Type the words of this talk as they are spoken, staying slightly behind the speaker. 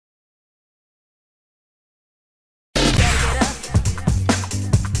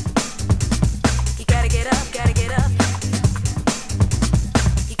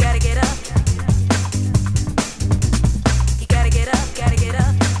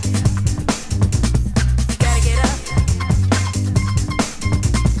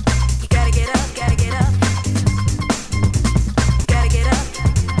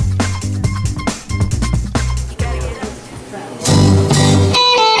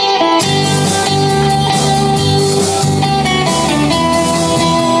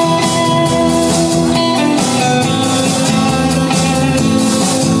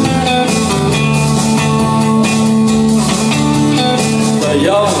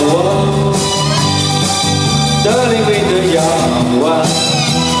one, darling with the young one,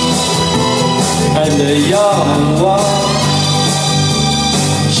 and the young one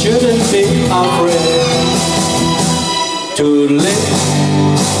shouldn't be afraid to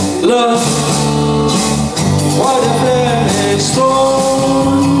live, love, while the flame is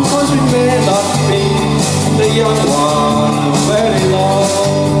strong, 'cause we may not be the young one very long.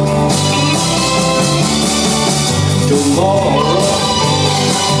 Tomorrow,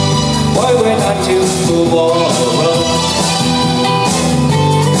 why wait until tomorrow?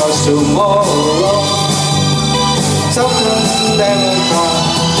 'Cause tomorrow sometimes never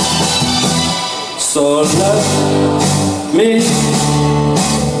comes. So let me,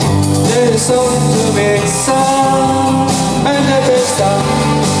 there is song to be sung, and the best time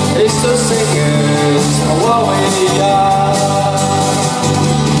is to sing it while we are.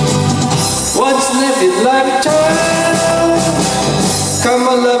 What's left in lifetime? Come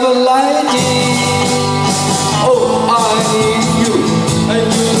on, love a lady. Oh, I need you, and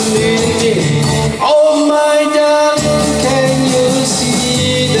you need me. Oh, my darling, can you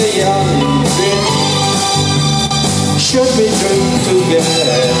see the young dream? Should we dream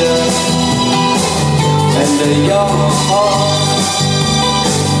together? And the young heart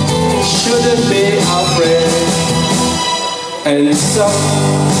shouldn't be afraid. And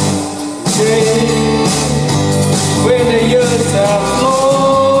someday, when the years have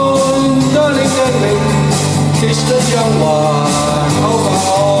flown, darling, darling, kiss the young one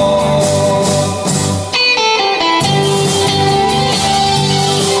overall.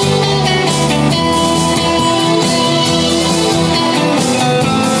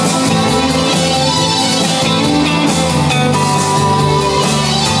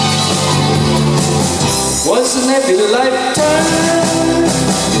 Once in every lifetime,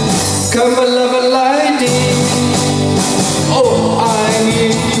 come a love a lady. Oh, I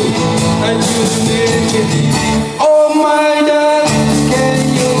need you, and you need me. Oh, my darling, can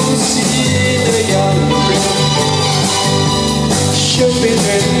you see the young dream? Should be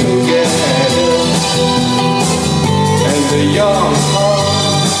dream together, and the young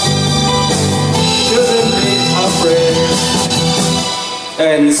heart shouldn't be afraid.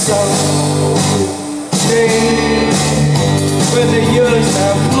 And some